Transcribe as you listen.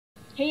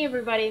Hey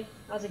everybody,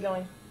 how's it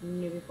going?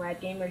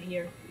 NoobyPlaidGamer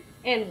here,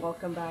 and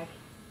welcome back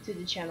to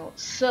the channel.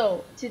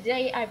 So,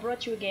 today I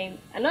brought you a game,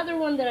 another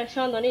one that I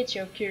found on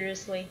itch.io,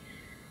 curiously,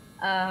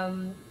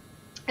 and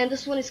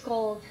this one is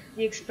called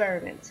The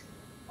Experiment.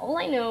 All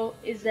I know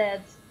is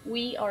that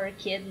we are a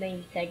kid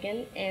named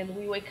Tegan, and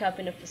we wake up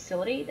in a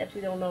facility that we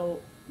don't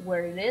know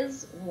where it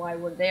is, why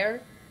we're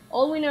there.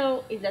 All we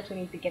know is that we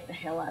need to get the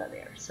hell out of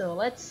there. So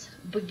let's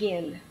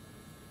begin.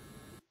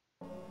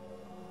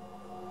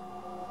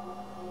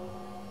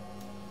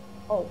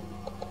 Oh.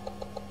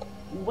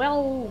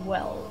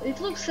 Well, it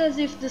looks as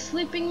if the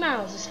sleeping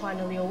mouse is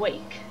finally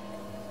awake.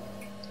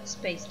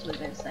 Space to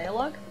advance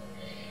dialogue.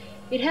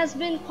 It has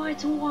been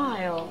quite a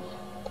while.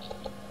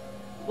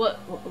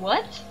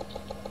 What?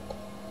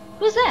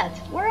 Who's that?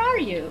 Where are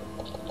you?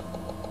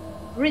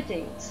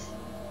 Greetings.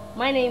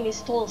 My name is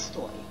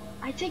Tolstoy.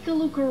 Take a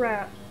look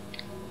around,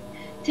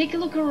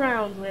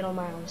 little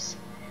mouse.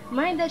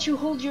 Mind that you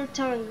hold your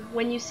tongue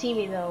when you see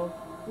me, though.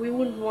 We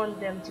wouldn't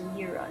want them to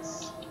hear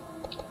us.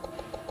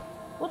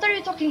 What are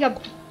you talking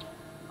about?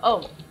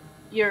 Oh,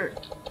 you're...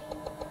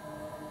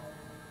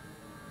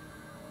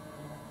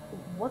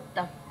 What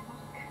the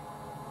fuck?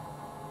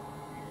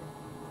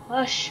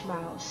 Hush,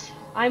 mouse.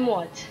 I'm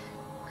what?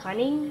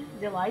 Cunning?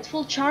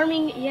 Delightful?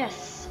 Charming?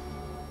 Yes.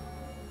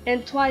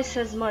 And twice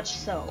as much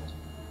so. ...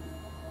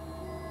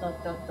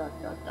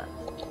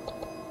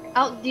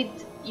 How did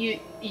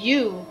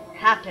you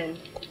happen?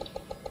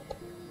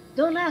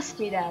 Don't ask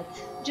me that.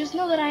 Just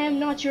know that I am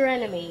not your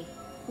enemy,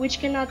 which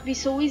cannot be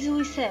so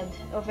easily said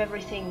of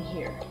everything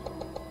here.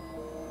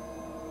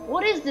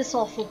 What is this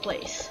awful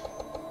place?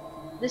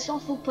 This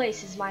awful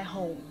place is my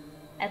home.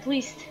 At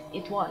least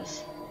it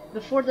was,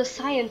 before the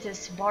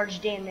scientists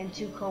barged in and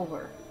took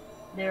over.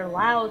 Their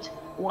loud,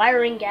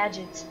 wiring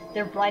gadgets,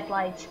 their bright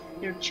lights,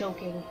 their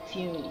choking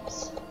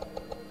fumes.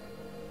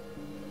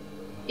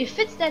 If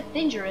it's that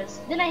dangerous,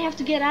 then I have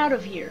to get out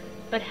of here.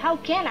 But how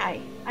can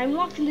I? I'm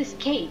locked in this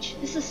cage.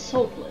 This is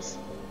hopeless.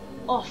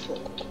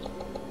 Awful.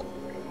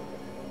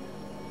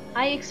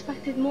 I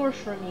expected more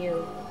from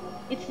you.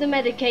 It's the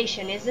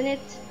medication, isn't it?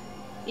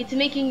 It's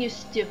making you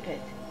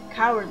stupid,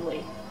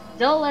 cowardly,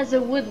 dull as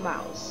a wood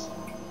mouse.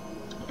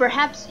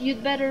 Perhaps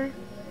you'd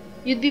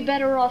be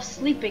better off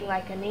sleeping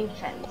like an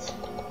infant.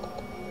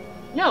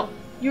 No,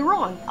 you're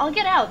wrong. I'll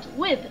get out,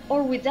 with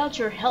or without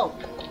your help.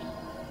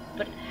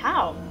 But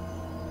how?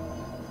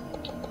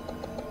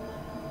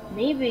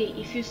 Maybe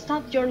if you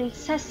stopped your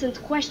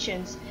incessant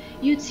questions,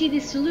 you'd see the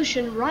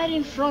solution right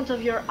in front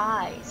of your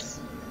eyes.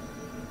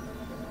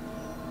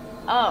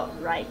 Oh,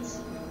 right.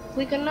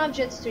 Click on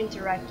objects to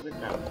interact with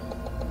them.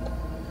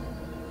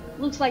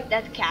 Looks like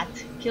that cat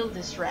killed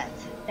this rat.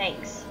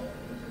 Thanks.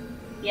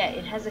 Yeah,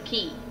 it has a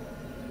key.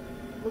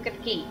 Look at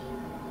the key.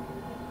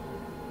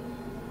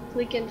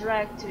 Click and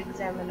drag to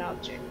examine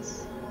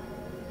objects.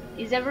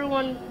 Is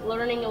everyone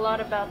learning a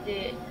lot about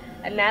the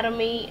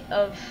anatomy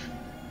of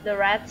the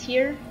rat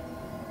here?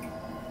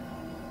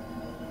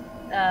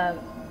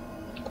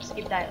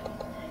 Skip that.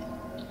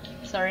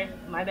 Sorry,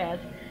 my bad.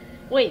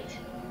 Wait.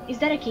 Is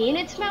that a key in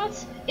its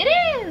mouth? It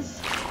is!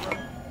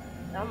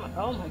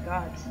 Oh my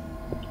god.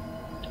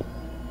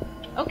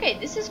 Okay,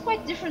 this is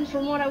quite different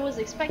from what I was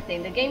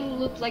expecting. The game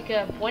looked like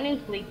a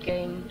point-and-click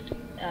game,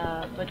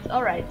 but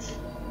alright.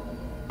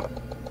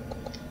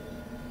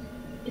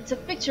 It's a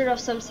picture of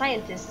some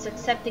scientists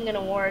accepting an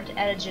award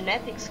at a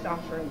genetics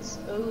conference.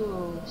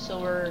 Ooh,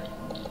 so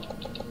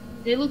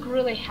they look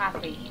really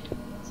happy.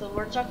 So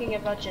we're talking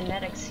about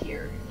genetics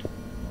here.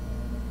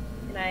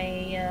 Can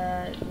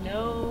I,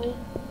 no...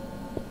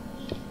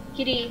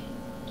 Kitty,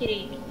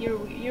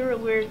 you're a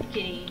weird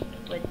kitty,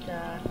 but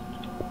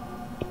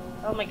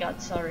oh my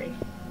god, sorry.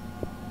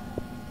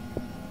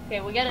 Okay,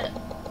 we gotta.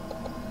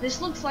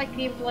 This looks like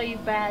the employee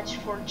badge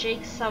for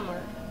Jake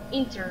Summer,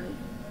 intern.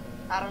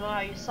 I don't know how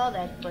you saw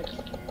that, but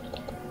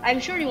I'm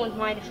sure you won't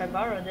mind if I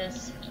borrow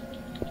this.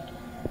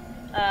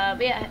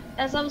 But yeah,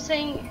 as I was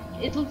saying,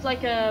 it looked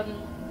like a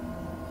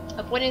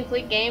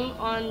point-and-click game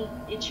on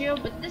itch.io,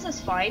 but this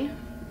is fine.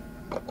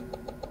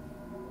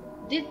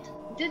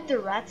 Did the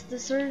rats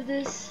deserve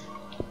this?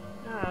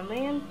 Aw,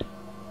 man.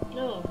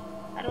 No,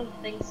 I don't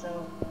think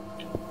so.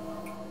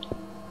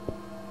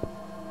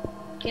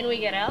 Can we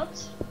get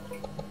out?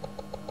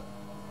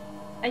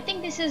 I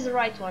think this is the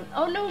right one.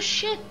 Oh no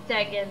shit,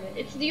 Tegan!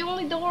 It's the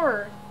only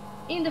door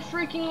in the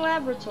freaking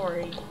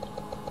laboratory.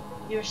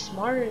 You're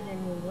smarter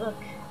than you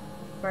look.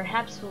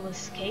 Perhaps we'll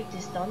escape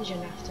this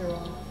dungeon after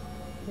all.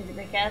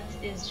 The cat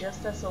is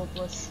just as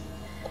hopeless.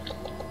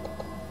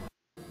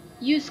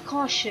 Use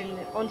caution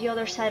on the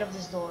other side of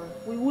this door.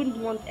 We wouldn't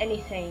want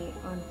anything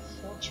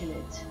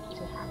unfortunate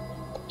to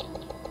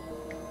happen.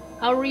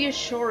 How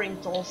reassuring,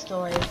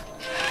 Tolstoy.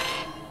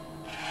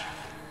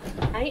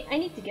 I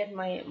need to get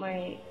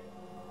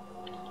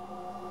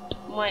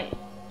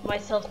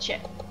myself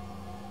checked.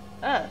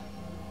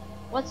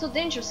 What's so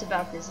dangerous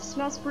about this? It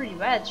smells pretty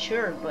bad,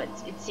 sure, but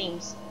it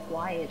seems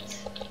quiet.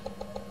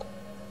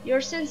 Your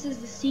senses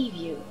deceive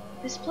you.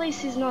 This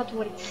place is not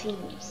what it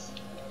seems.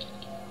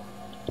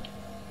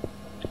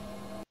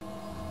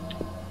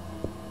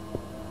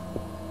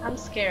 I'm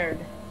scared.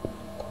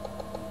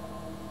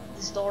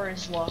 This door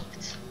is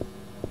locked.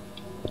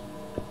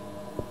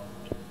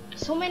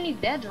 So many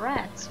dead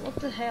rats. What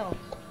the hell?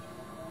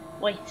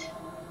 Wait.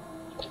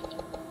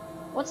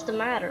 What's the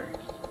matter?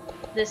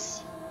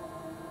 This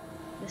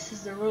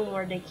is the room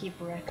where they keep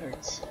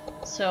records.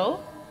 So,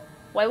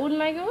 why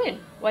wouldn't I go in?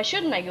 Why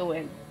shouldn't I go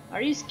in?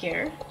 Are you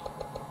scared?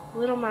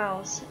 Little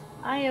mouse,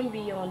 I am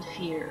beyond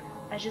fear.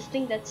 I just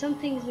think that some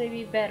things may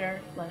be better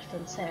left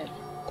unsaid.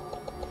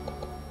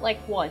 Like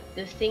what?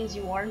 The things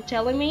you aren't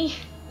telling me?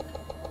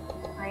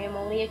 I am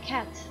only a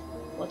cat.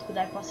 What could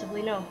I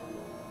possibly know?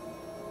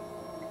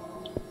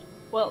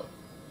 Well,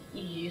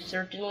 you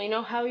certainly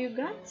know how you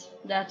got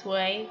that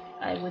way,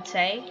 I would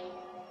say.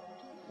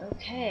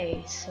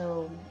 Okay,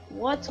 so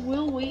what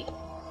will we...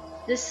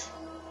 This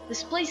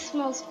place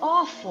smells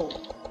awful.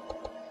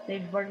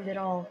 They've burned it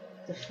all,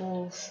 the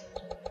fools.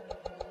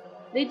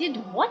 They did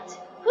what?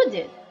 Who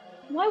did?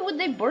 Why would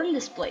they burn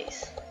this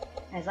place?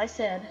 As I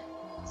said,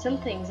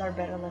 some things are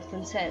better left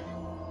unsaid,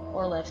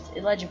 or left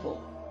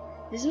illegible.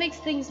 This makes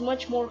things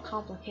much more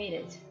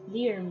complicated.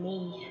 Dear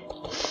me.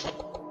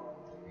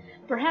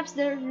 Perhaps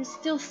there is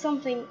still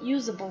something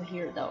usable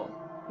here though.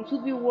 It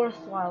would be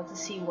worthwhile to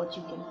see what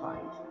you can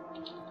find.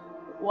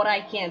 What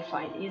I can't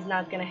find is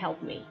not gonna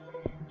help me.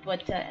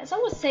 But as I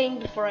was saying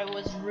before I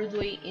was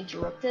rudely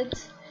interrupted,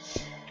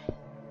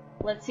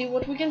 let's see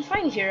what we can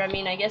find here. I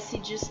mean, I guess he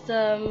just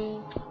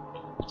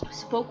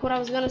spoke what I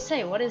was gonna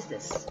say. What is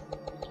this?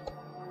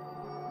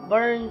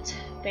 Burnt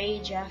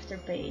page after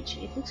page.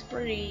 It looks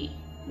pretty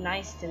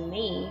nice to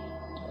me.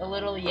 A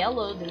little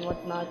yellowed and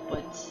whatnot,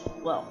 but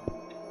well.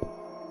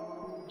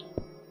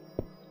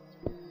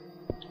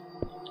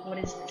 What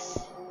is this?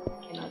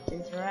 Cannot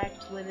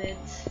interact with it.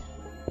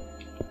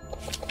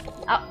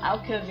 How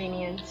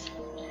convenient.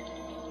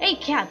 Hey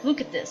cat,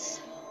 look at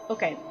this.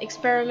 Okay,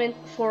 experiment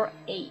for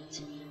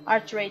 8.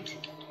 Heart rate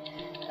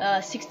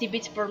 60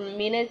 beats per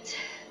minute,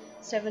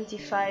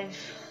 75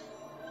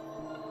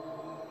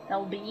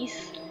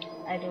 lbs.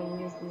 I don't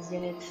use this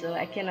unit, so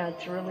I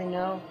cannot really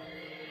know.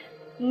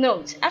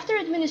 Note: after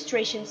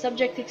administration,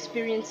 subject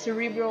experienced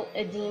cerebral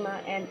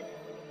edema and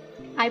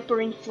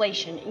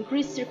hyperinflation.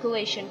 Increased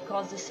circulation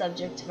caused the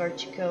subject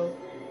vertigo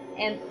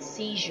and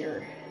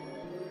seizure.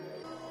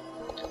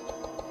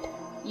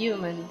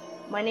 Human,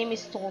 my name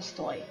is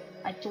Tolstoy.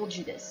 I told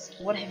you this.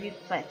 What have you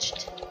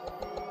fetched?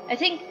 I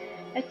think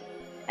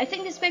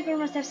this paper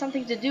must have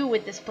something to do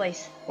with this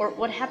place, or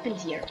what happened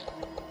here.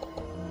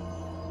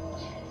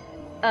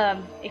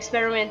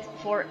 Experiment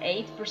for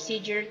 8,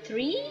 procedure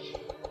 3?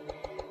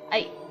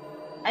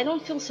 I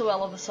don't feel so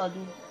well all of a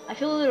sudden. I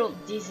feel a little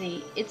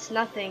dizzy. It's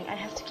nothing. I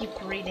have to keep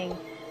reading.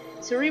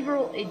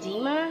 Cerebral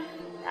edema?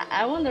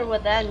 I wonder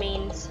what that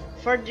means.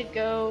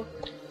 Vertigo,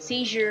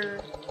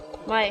 seizure.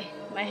 My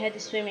head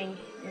is swimming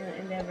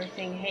and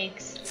everything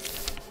aches.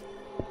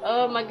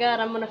 Oh my god,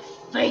 I'm gonna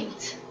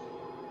faint.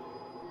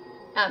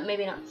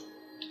 Maybe not.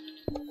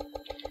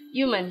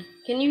 Human,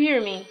 can you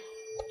hear me?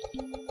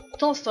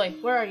 Tolstoy,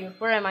 where are you?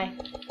 Where am I?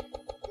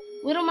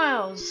 Little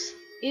mouse,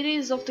 it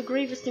is of the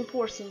gravest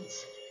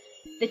importance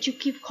that you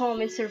keep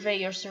calm and survey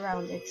your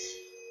surroundings.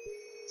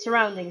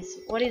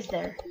 What is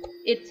there?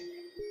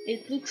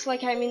 It looks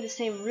like I'm in the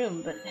same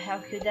room, but how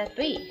could that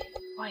be?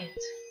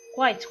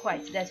 Quiet,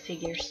 that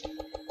figures.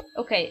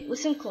 Okay,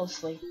 listen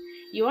closely.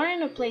 You are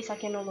in a place I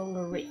can no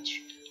longer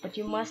reach, but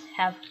you must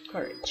have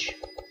courage.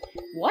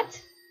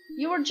 What?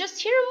 You were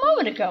just here a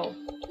moment ago!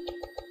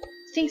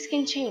 Things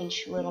can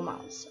change, little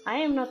mouse. I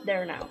am not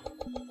there now.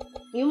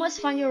 You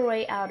must find your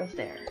way out of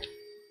there.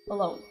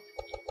 Alone.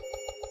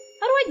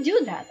 How do I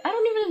do that? I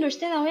don't even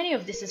understand how any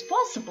of this is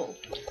possible.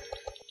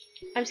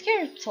 I'm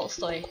scared,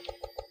 Tolstoy.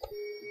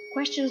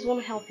 Questions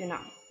won't help you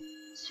now.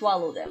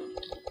 Swallow them.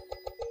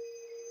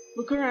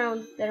 Look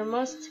around. There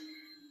must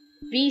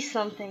be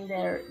something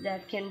there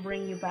that can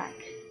bring you back.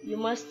 You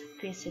must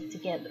piece it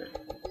together.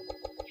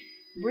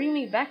 Bring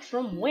me back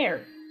from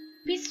where?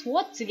 Piece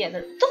what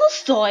together?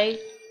 Tolstoy!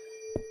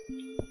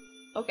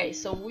 Okay,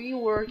 so we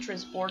were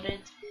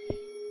transported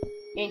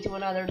into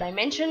another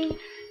dimension,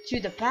 to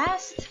the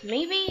past,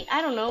 maybe?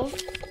 I don't know.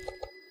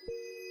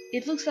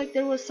 It looks like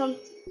there was some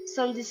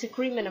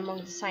disagreement among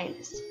the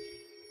scientists.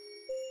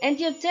 And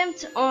the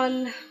attempt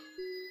on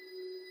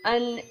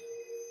an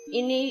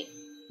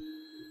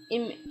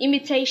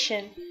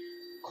imitation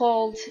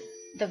called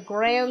the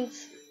Grand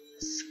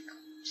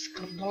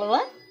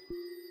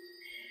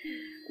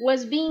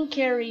was being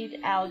carried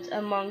out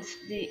amongst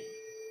the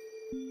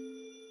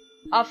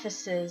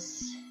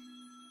offices,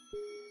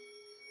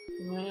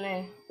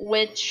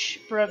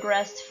 which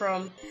progressed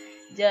from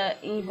the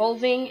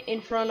involving in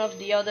front of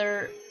the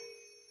other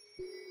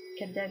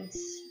cadence.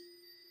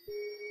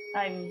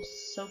 I'm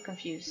so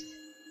confused.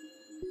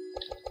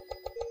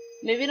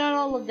 Maybe not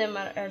all of them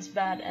are as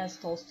bad as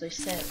Tolstoy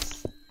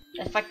says.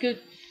 If I could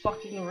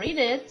fucking read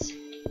it,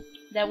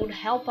 that would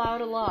help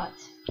out a lot.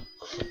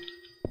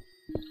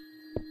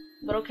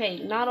 But okay,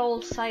 not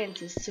all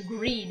scientists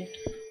agreed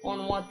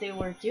on what they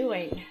were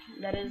doing.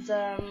 That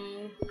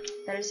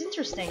is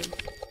interesting.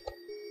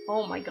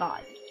 Oh my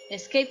god.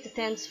 Escape the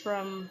tents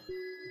from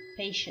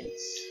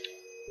patients.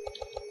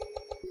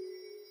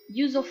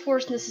 Use of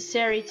force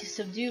necessary to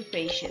subdue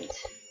patient.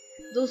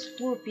 Those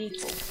poor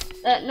people.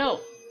 No.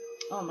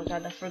 Oh my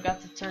god, I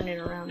forgot to turn it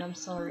around. I'm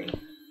sorry.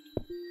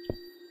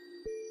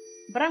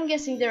 But I'm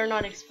guessing they're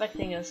not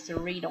expecting us to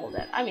read all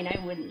that. I mean, I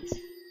wouldn't.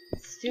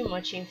 It's too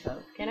much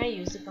info. Can I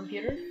use the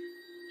computer?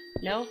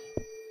 No?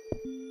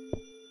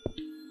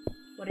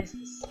 What is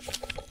this?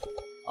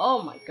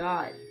 Oh my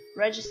god.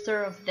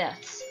 Register of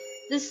deaths.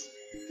 This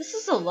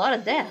is a lot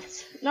of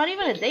deaths. Not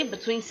even a day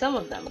between some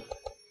of them.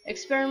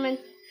 Experiment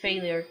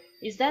failure.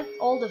 Is that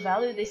all the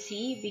value they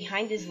see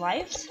behind these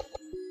lives?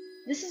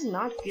 This is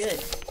not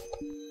good.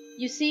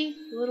 You see,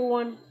 little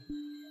one,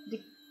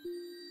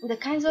 the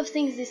kinds of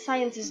things these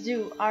scientists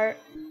do are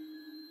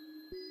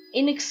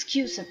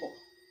inexcusable,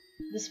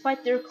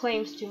 despite their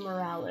claims to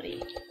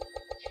morality.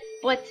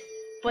 But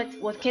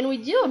what can we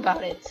do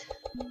about it?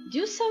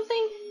 Do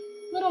something?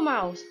 Little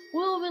mouse,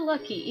 we'll be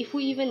lucky if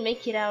we even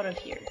make it out of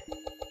here.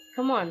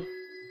 Come on,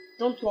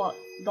 don't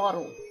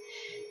dawdle.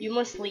 You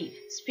must leave.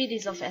 Speed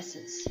is of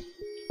essence.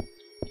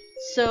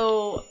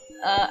 So,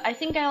 I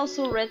think I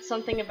also read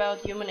something about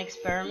human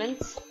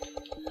experiments,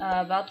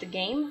 about the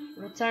game.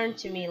 Return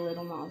to me,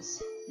 little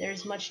mouse.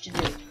 There's much to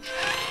do.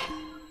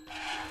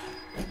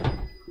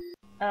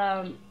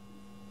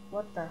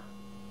 What the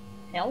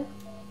hell?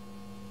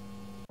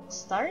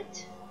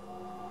 Start?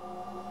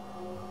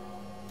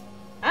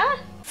 Ah!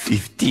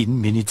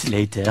 15 minutes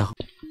later.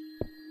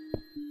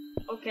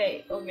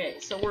 Okay,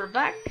 so we're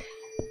back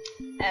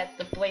at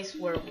the place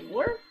where we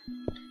were.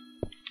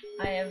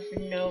 I have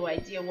no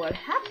idea what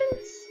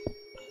happens.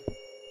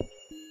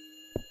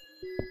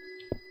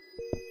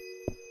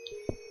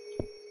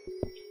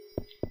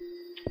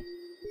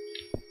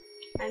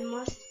 I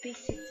must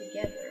piece it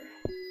together.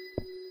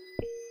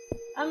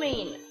 I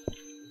mean,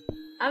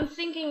 I'm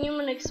thinking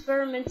human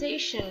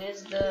experimentation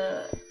is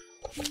the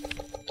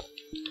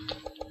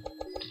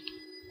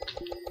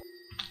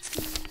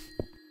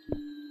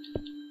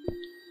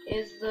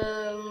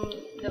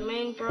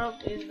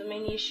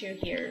main issue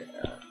here.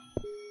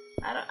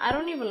 I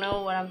don't even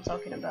know what I'm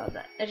talking about.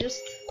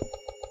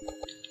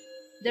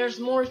 There's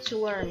more to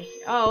learn.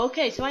 Oh,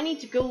 okay, so I need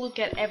to go look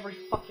at every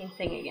fucking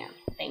thing again.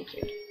 Thank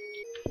you.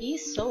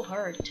 He's so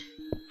hurt.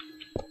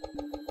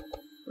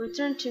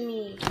 Return to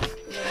me,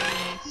 little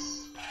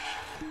mouse.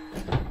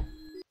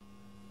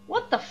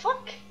 What the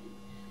fuck?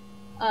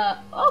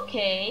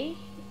 Okay,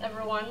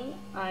 everyone,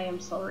 I am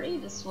sorry.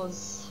 This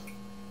was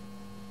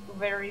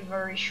very,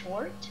 very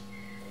short.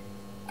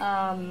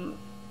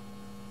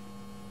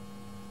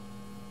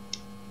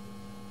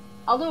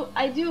 Although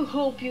I do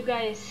hope you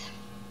guys.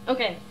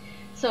 Okay,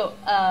 so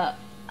I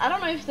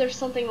don't know if there's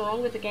something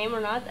wrong with the game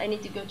or not. I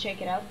need to go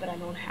check it out, but I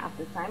don't have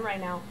the time right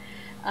now.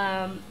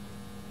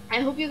 I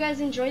hope you guys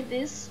enjoyed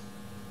this.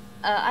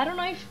 I don't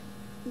know if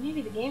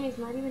maybe the game is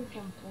not even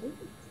complete.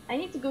 I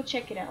need to go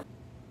check it out.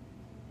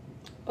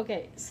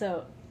 Okay,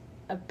 so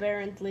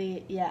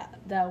apparently, yeah,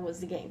 that was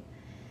the game.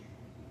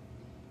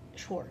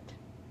 Short.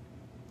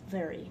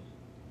 Very,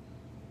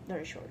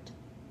 very short.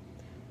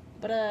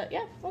 But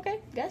yeah, okay,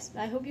 guys,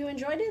 I hope you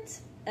enjoyed it.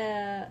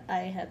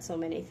 I had so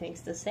many things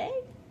to say.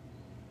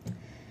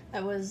 I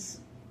was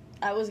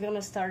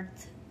gonna start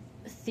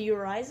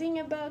theorizing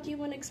about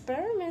human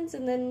experiments,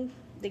 and then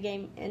the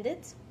game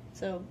ended,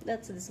 so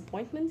that's a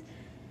disappointment.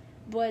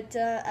 But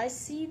I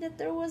see that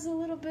there was a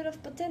little bit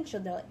of potential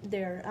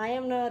there. I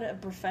am not a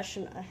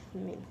professional. I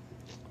mean,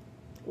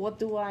 what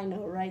do I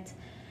know, right?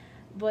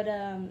 But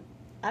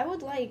I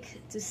would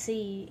like to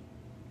see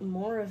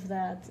more of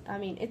that. I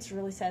mean, it's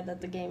really sad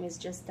that the game is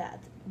just that.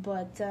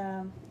 But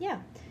yeah,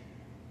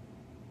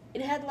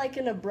 it had like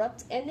an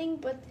abrupt ending,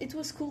 but it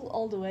was cool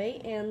all the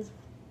way. And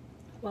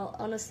well,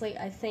 honestly,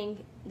 I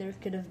think there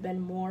could have been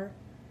more,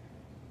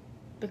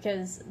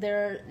 because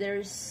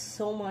there's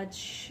so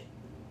much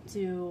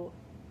to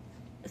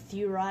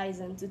theorize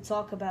and to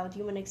talk about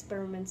human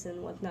experiments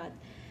and whatnot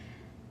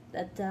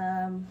that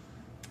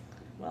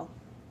well,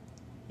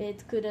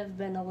 it could have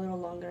been a little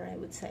longer, I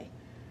would say.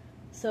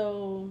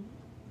 So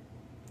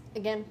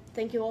again,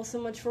 thank you all so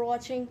much for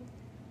watching.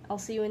 I'll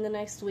see you in the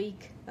next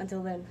week.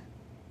 Until then,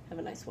 have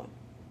a nice one.